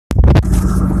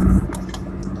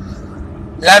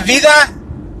La vida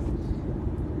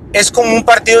es como un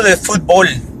partido de fútbol.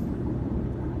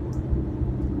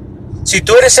 Si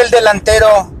tú eres el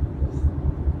delantero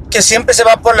que siempre se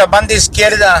va por la banda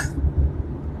izquierda,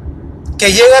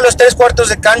 que llega a los 3/4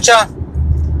 de cancha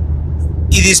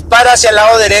y dispara hacia el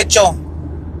lado derecho,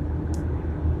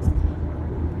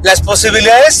 las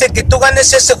posibilidades de que tú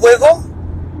ganes ese juego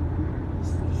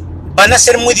van a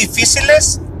ser muy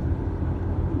difíciles,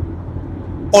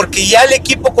 porque ya el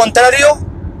equipo contrario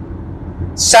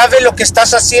sabe lo que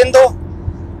estás haciendo,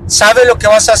 sabe lo que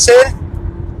vas a hacer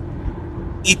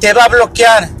y te va a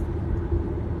bloquear,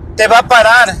 te va a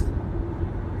parar,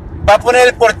 va a poner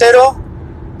el portero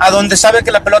a donde sabe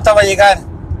que la pelota va a llegar.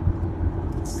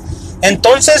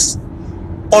 Entonces,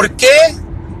 ¿por qué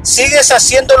sigues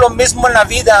haciendo lo mismo en la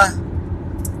vida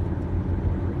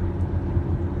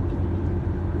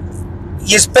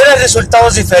y esperas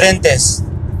resultados diferentes?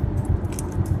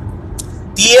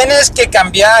 Tienes que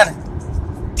cambiar,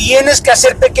 tienes que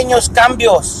hacer pequeños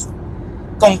cambios.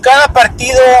 Con cada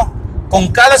partido, con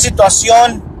cada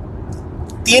situación,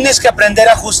 tienes que aprender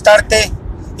a ajustarte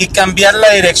y cambiar la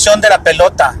dirección de la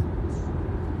pelota.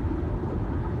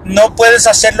 No puedes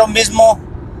hacer lo mismo,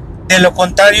 de lo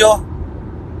contrario,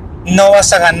 no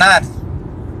vas a ganar.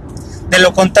 De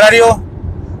lo contrario,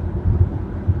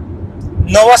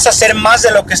 no vas a hacer más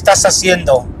de lo que estás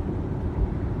haciendo.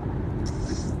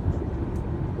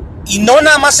 Y no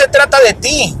nada más se trata de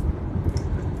ti.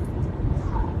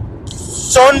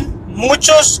 Son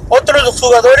muchos otros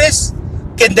jugadores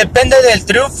que dependen del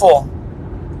triunfo.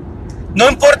 No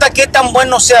importa qué tan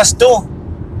bueno seas tú.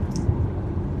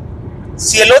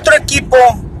 Si el otro equipo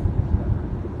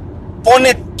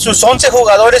pone sus 11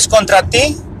 jugadores contra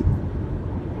ti,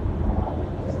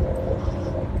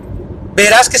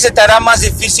 verás que se te hará más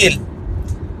difícil.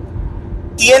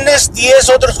 Tienes 10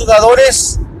 otros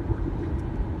jugadores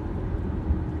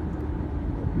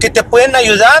que te pueden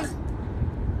ayudar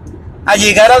a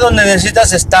llegar a donde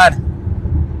necesitas estar,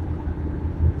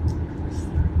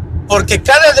 porque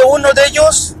cada de uno de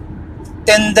ellos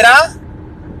tendrá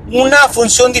una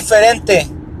función diferente,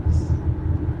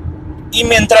 y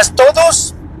mientras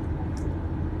todos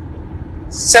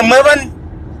se muevan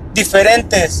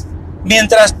diferentes,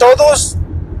 mientras todos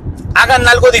hagan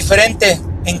algo diferente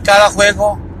en cada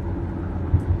juego,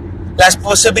 las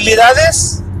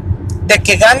posibilidades de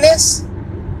que ganes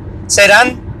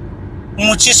serán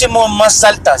muchísimo más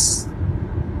altas.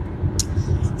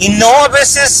 Y no a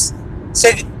veces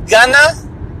se gana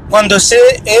cuando se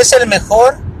es el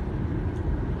mejor,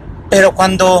 pero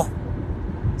cuando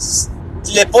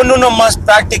le pone uno más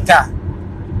práctica,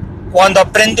 cuando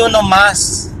aprende uno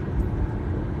más.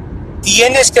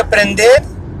 Tienes que aprender